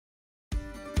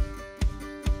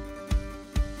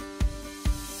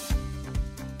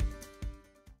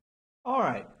All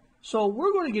right, so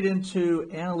we're going to get into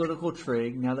analytical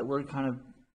trig now that we're kind of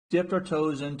dipped our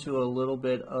toes into a little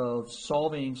bit of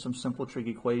solving some simple trig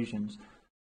equations.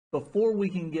 Before we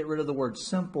can get rid of the word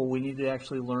simple, we need to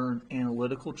actually learn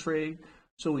analytical trig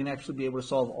so we can actually be able to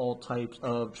solve all types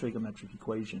of trigonometric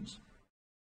equations.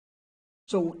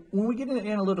 So when we get into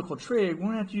analytical trig, we're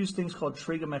going to have to use things called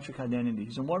trigonometric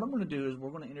identities. And what I'm going to do is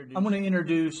I'm going to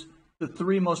introduce the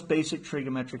three most basic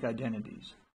trigonometric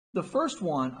identities. The first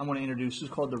one I'm going to introduce is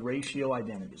called the ratio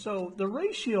identity. So the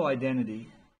ratio identity,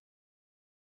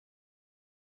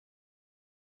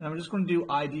 and I'm just going to do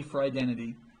ID for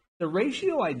identity. The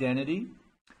ratio identity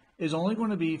is only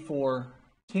going to be for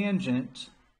tangent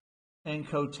and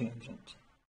cotangent.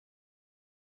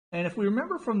 And if we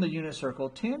remember from the unit circle,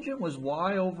 tangent was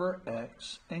y over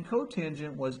x and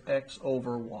cotangent was x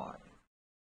over y.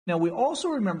 Now we also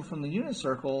remember from the unit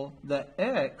circle that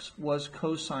x was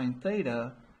cosine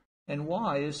theta and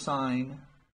y is sine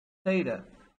theta.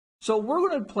 So we're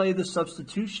going to play the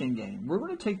substitution game. We're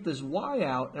going to take this y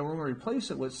out and we're going to replace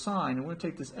it with sine, and we're going to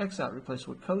take this x out and replace it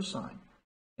with cosine.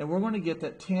 And we're going to get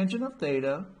that tangent of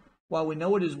theta, while we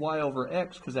know it is y over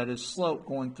x because that is slope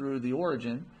going through the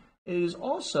origin, it is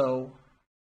also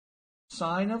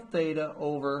sine of theta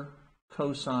over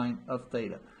cosine of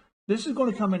theta. This is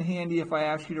going to come in handy if I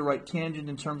ask you to write tangent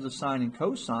in terms of sine and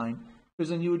cosine, because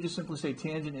then you would just simply say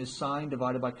tangent is sine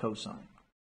divided by cosine.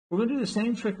 We're going to do the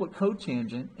same trick with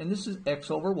cotangent, and this is x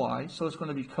over y, so it's going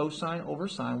to be cosine over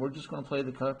sine. We're just going to play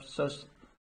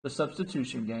the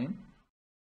substitution game.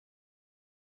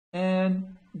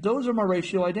 And those are my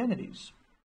ratio identities.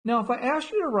 Now, if I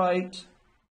ask you to write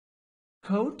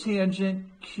cotangent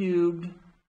cubed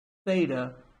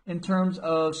theta in terms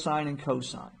of sine and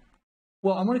cosine,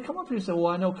 well, I'm going to come up here and say, well,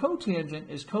 I know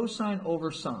cotangent is cosine over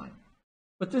sine,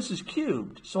 but this is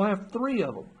cubed, so I have three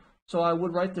of them. So I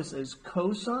would write this as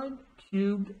cosine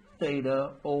cubed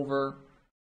theta over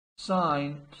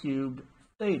sine cubed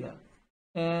theta.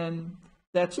 And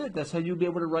that's it. That's how you'll be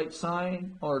able to write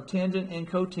sine or tangent and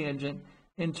cotangent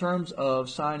in terms of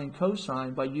sine and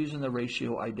cosine by using the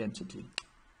ratio identity.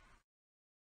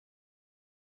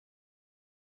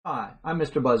 Hi, I'm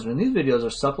Mr. Buzzard, and these videos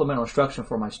are supplemental instruction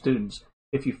for my students.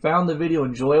 If you found the video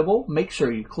enjoyable, make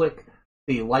sure you click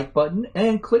the like button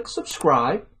and click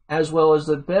subscribe, as well as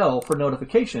the bell for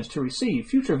notifications to receive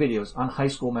future videos on high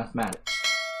school mathematics.